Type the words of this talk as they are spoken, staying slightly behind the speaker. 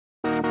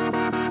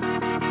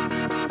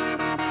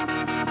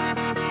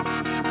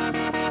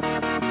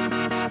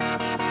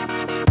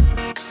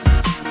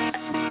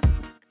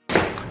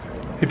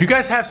If you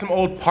guys have some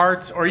old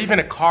parts or even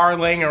a car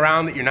laying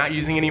around that you're not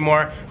using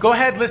anymore, go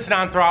ahead, list it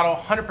on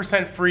throtl,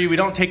 100% free. We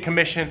don't take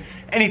commission,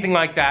 anything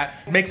like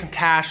that. Make some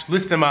cash,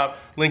 list them up,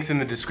 links in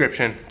the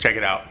description, check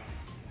it out.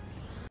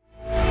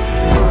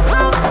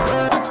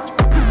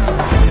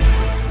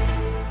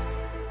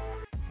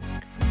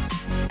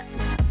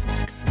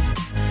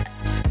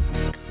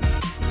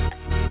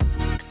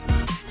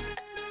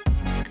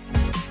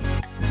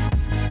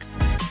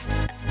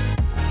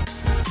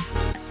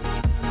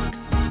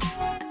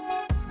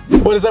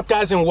 What is up,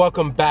 guys, and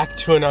welcome back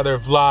to another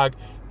vlog.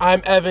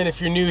 I'm Evan. If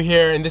you're new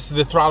here and this is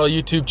the throtl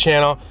YouTube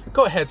channel,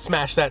 go ahead,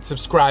 smash that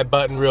subscribe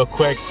button real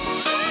quick.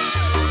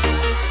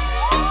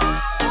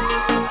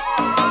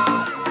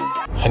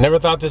 I never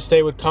thought this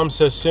day would come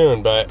so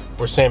soon, but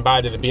we're saying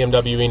bye to the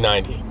Bmw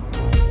E90.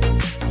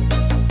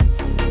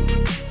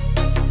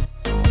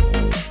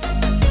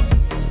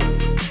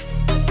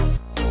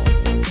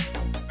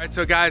 Alright,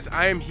 so guys,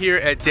 I am here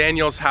at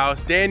Daniel's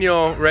house.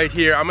 Daniel, right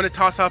here, I'm gonna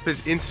toss off his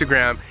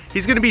Instagram.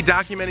 He's gonna be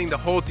documenting the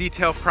whole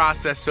detail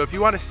process, so if you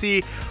wanna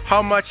see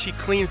how much he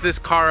cleans this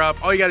car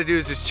up, all you gotta do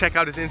is just check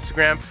out his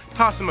Instagram,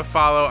 toss him a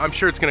follow. I'm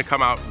sure it's gonna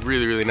come out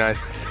really, really nice.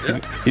 Yeah.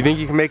 You think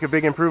you can make a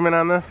big improvement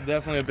on this?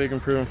 Definitely a big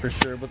improvement for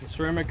sure, but the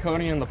ceramic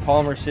coating and the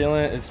polymer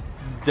sealant is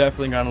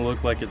definitely gonna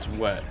look like it's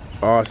wet.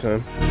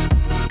 Awesome.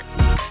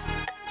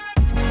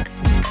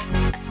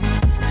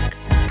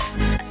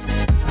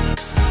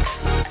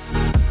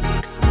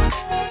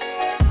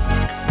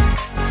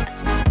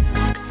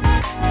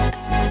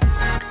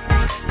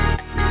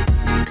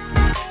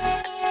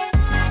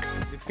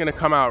 Gonna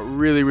come out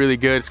really, really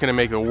good. It's gonna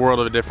make a world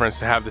of a difference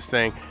to have this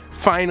thing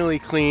finally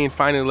clean,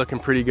 finally looking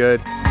pretty good.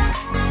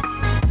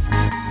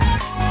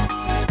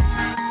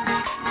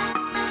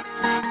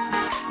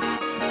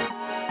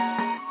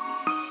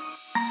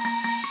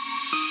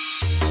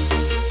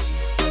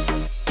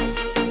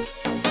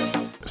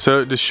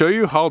 So to show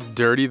you how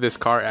dirty this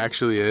car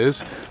actually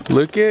is,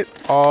 look at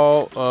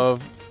all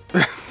of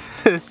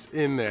this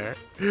in there.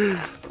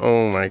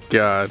 Oh my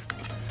God.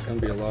 It's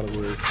gonna be a lot of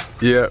work.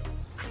 Yep.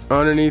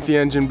 Underneath the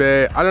engine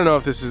bay. I don't know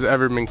if this has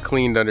ever been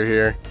cleaned under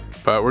here,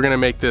 but we're gonna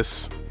make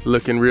this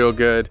looking real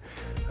good.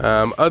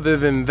 Other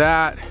than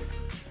that,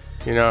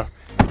 you know,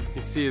 you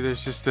can see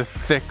there's just a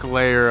thick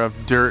layer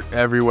of dirt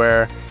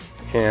everywhere,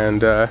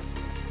 and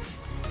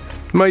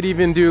might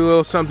even do a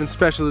little something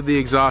special to the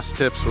exhaust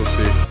tips, we'll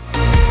see.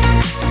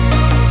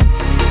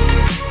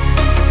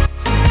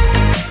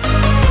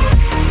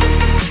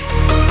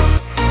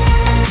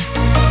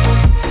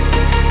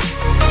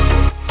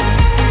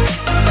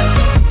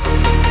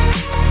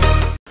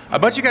 A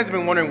bunch of you guys have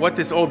been wondering what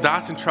this old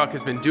Datsun truck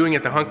has been doing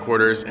at the hunt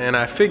quarters, and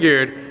I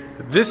figured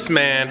this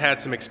man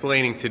had some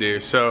explaining to do.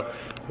 So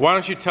why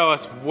don't you tell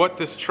us what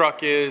this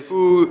truck is,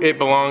 who it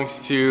belongs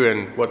to,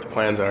 and what the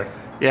plans are.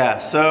 Yeah,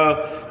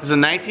 so it's a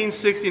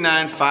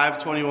 1969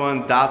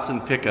 521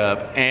 Datsun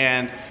pickup,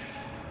 and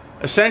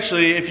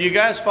essentially, if you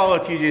guys follow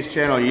TJ's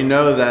channel, you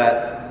know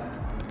that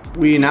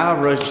we now have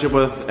a relationship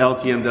with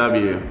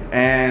LTMW,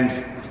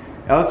 and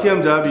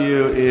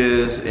LTMW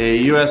is a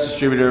US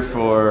distributor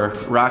for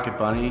Rocket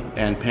Bunny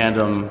and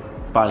Pandem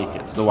body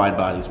kits, the wide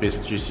bodies,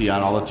 basically what you see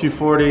on all the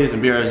 240s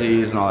and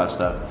BRZs and all that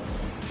stuff.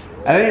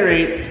 At any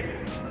rate,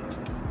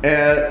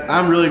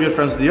 I'm really good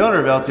friends with the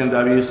owner of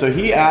LTMW, so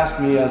he asked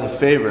me as a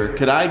favor,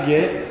 could I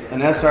get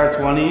an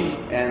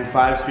SR20 and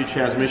 5-speed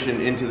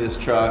transmission into this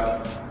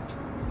truck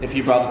if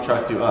he brought the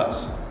truck to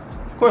us?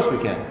 Of course we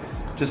can.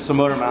 Just some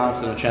motor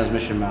mounts and a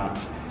transmission mount.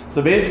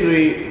 So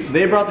basically,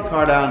 they brought the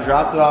car down,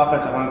 dropped it off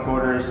at the hunt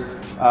quarters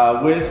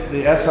with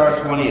the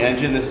SR20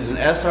 engine. This is an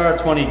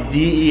SR20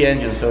 DE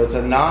engine, so it's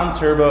a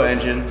non-turbo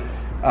engine,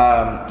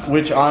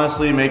 which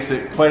honestly makes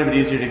it quite a bit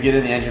easier to get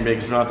in the engine bay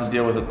because we don't have to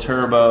deal with a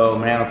turbo,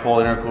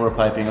 manifold, intercooler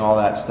piping, all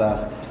that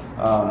stuff.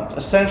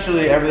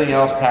 Essentially, everything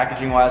else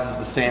packaging-wise is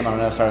the same on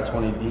an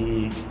SR20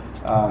 DE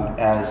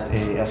as a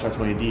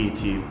SR20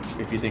 DET.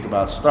 If you think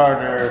about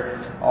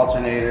starter,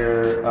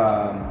 alternator,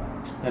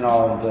 and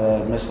all of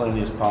the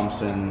miscellaneous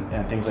pumps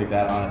and things like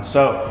that on it.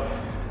 So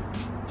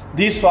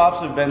these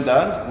swaps have been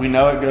done. We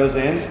know it goes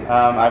in.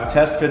 I've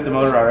test fit the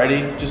motor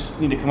already. Just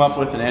need to come up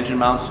with an engine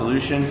mount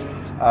solution.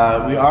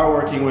 We are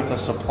working with a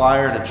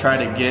supplier to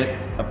try to get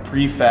a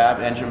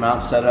prefab engine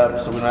mount set up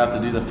so we don't have to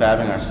do the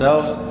fabbing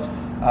ourselves.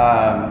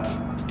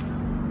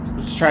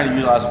 We're just trying to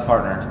utilize a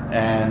partner,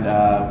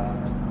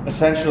 and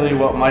essentially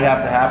what might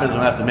have to happen is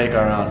we'll have to make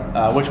our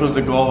own, which was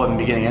the goal in the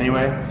beginning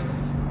anyway.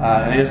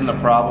 It isn't a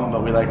problem,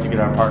 but we like to get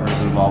our partners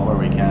involved where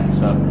we can.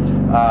 So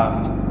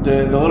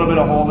the little bit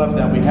of holdup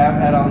that we have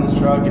had on this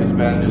truck has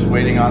been just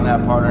waiting on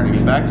that partner to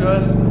get back to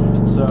us.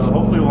 So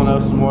hopefully we'll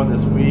know some more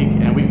this week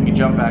and we can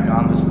jump back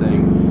on this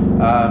thing.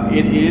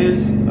 It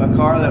is a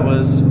car that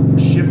was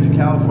shipped to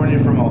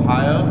California from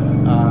Ohio.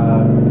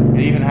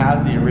 It even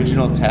has the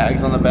original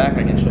tags on the back.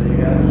 I can show you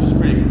guys, which is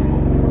pretty cool.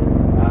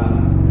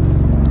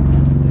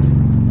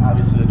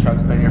 Obviously the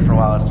truck's been here for a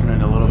while. It's turned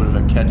into a little bit of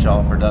a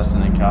catch-all for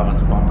Dustin and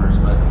Calvin's bumpers,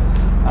 but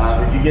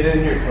if you get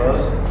in here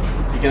close,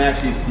 you can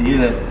actually see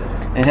that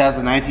It has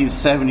the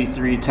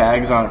 1973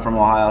 tags on it from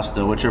Ohio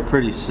still, which are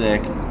pretty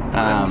sick.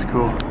 That's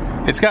cool.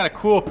 It's got a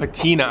cool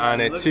patina on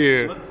it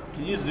too.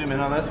 Can you zoom in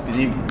on this? Can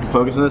you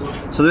focus on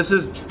this? So this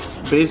is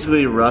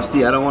basically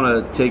rusty. I don't want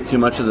to take too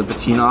much of the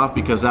patina off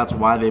because that's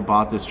why they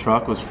bought this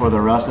truck, was for the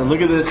rust. And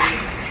look at this.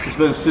 It's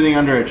been sitting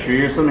under a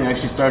tree or something. It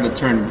actually started to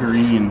turn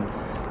green.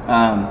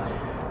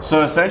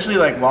 So essentially,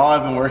 like, while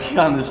I've been working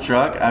on this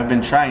truck, I've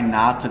been trying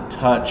not to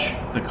touch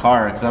the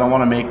car because I don't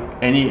want to make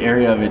any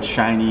area of it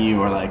shiny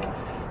or like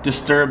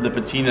disturb the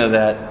patina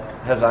that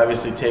has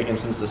obviously taken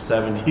since the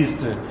 70s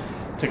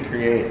to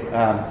create.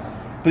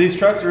 But these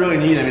trucks are really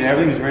neat. I mean,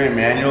 everything's very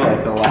manual,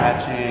 like the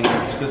latching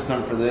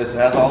system for this. It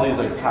has all these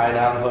like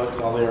tie-down hooks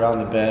all the way around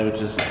the bed,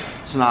 which is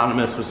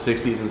synonymous with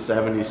 60s and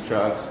 70s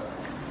trucks.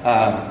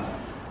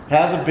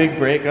 Has a big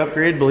brake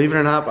upgrade, believe it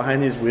or not,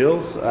 behind these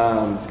wheels.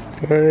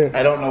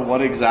 I don't know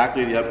what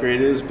exactly the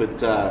upgrade is,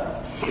 but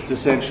it's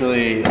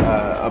essentially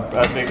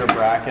a bigger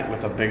bracket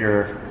with a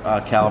bigger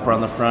caliper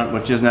on the front,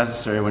 which is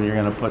necessary when you're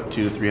gonna put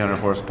 200 to 300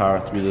 horsepower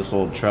through this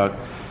old truck.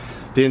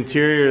 The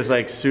interior is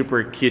like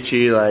super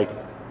kitschy, like,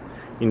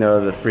 you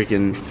know, the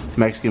freaking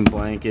Mexican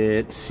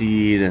blanket,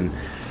 seat, and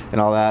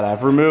all that.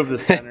 I've removed the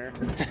center.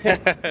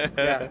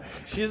 Yeah,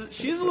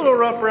 she's a little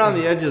rough around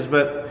the edges,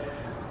 but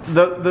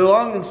the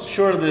long and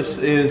short of this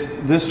is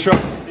this truck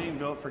is being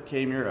built for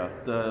Kay Mura,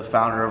 the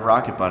founder of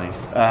Rocket Bunny.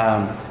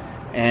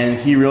 And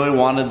he really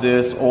wanted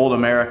this old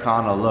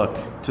Americana look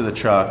to the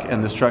truck,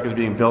 and this truck is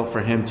being built for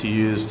him to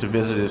use to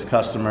visit his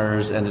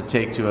customers and to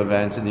take to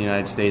events in the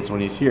United States when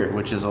he's here,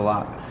 which is a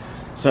lot.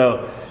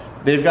 So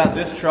they've got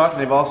this truck,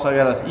 they've also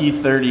got an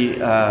E30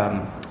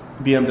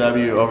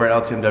 BMW over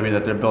at LTMW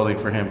that they're building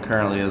for him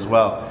currently as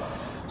well.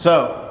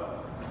 So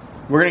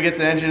we're gonna get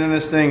the engine in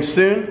this thing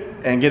soon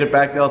and get it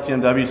back to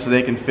LTMW so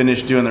they can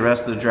finish doing the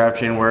rest of the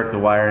drivetrain work, the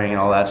wiring and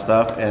all that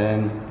stuff,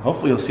 and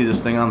hopefully you'll see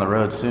this thing on the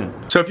road soon.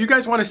 So if you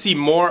guys want to see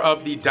more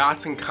of the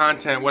Datsun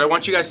content, what I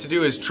want you guys to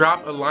do is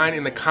drop a line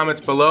in the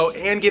comments below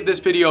and give this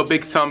video a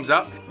big thumbs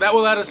up. That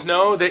will let us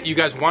know that you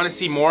guys want to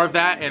see more of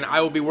that, and I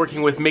will be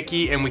working with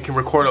Mickey and we can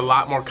record a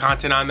lot more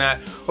content on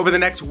that. Over the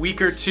next week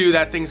or two,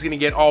 that thing's gonna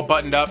get all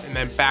buttoned up and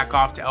then back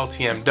off to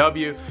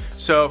LTMW.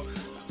 So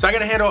I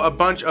gotta handle a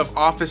bunch of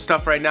office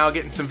stuff right now,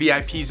 getting some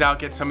VIPs out,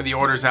 get some of the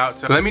orders out.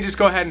 So let me just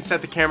go ahead and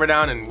set the camera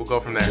down and we'll go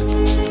from there.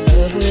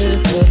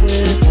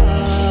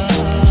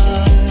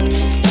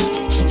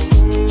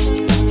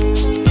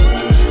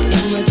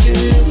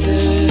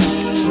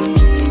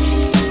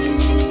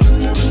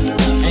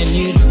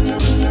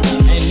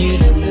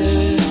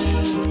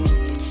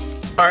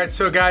 All right,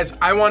 so guys,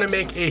 I wanna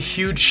make a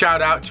huge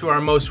shout out to our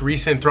most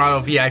recent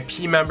throtl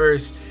VIP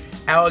members,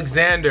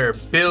 Alexander,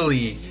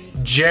 Billy,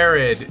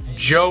 Jared,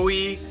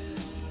 Joey,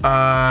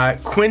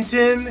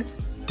 Quentin,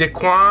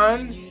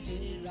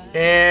 Dequan,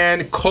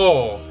 and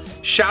Cole.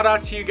 Shout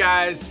out to you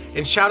guys,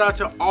 and shout out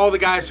to all the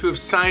guys who have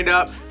signed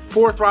up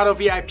for throtl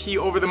VIP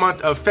over the month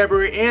of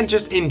February and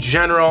just in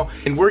general.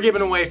 And we're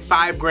giving away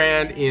 $5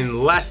 grand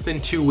in less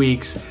than 2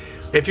 weeks.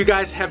 If you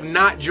guys have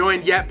not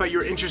joined yet, but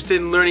you're interested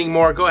in learning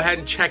more, go ahead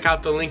and check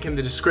out the link in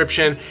the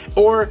description,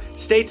 or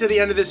stay to the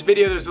end of this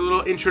video. There's a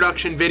little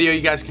introduction video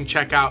you guys can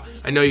check out.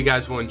 I know you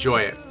guys will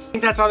enjoy it. I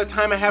think that's all the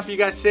time I have for you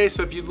guys today,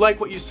 so if you like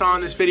what you saw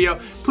in this video,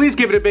 please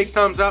give it a big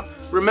thumbs up.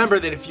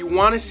 Remember that if you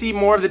want to see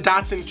more of the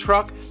Datsun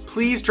truck,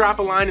 please drop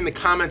a line in the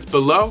comments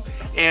below,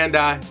 and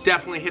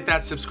definitely hit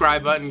that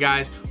subscribe button,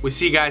 guys. We'll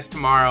see you guys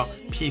tomorrow.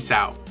 Peace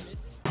out.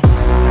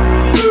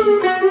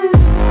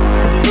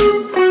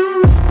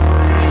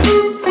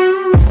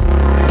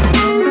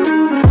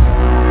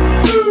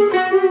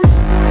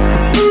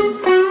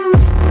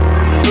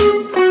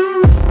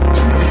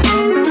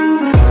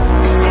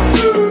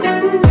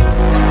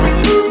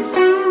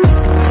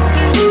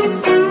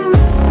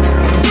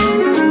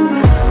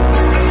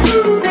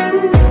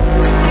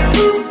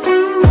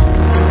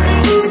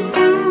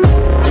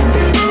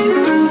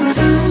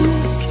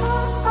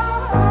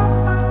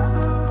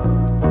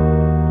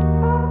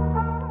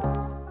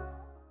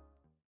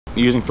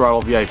 Using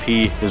throtl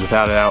VIP is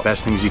without a doubt the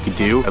best things you could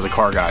do as a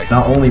car guy.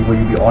 Not only will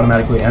you be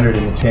automatically entered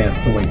in the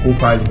chance to win cool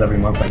prizes every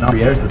month like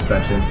free air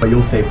suspension, but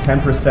you'll save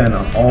 10%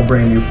 on all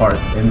brand new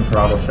parts in the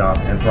throtl shop,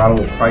 and throtl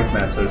will price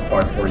match those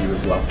parts for you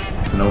as well.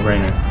 It's a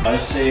no-brainer. I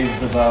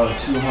saved about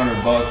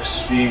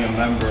 $200 being a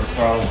member of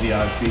throtl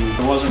VIP. If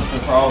it wasn't for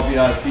throtl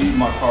VIP,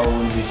 my car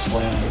wouldn't be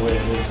slammed the way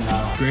it is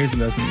now. The greatest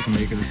investment you can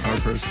make as a car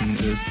person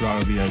is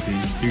throtl VIP.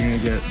 You're going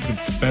to get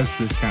the best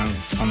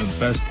discounts on the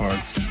best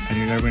parts, and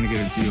you're never going to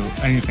get a deal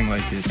anything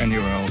like it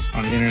anywhere else,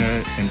 on the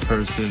internet, in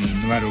person,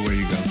 no matter where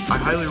you go. I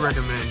highly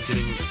recommend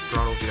getting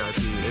throtl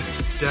VIP.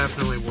 It's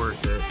definitely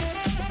worth it.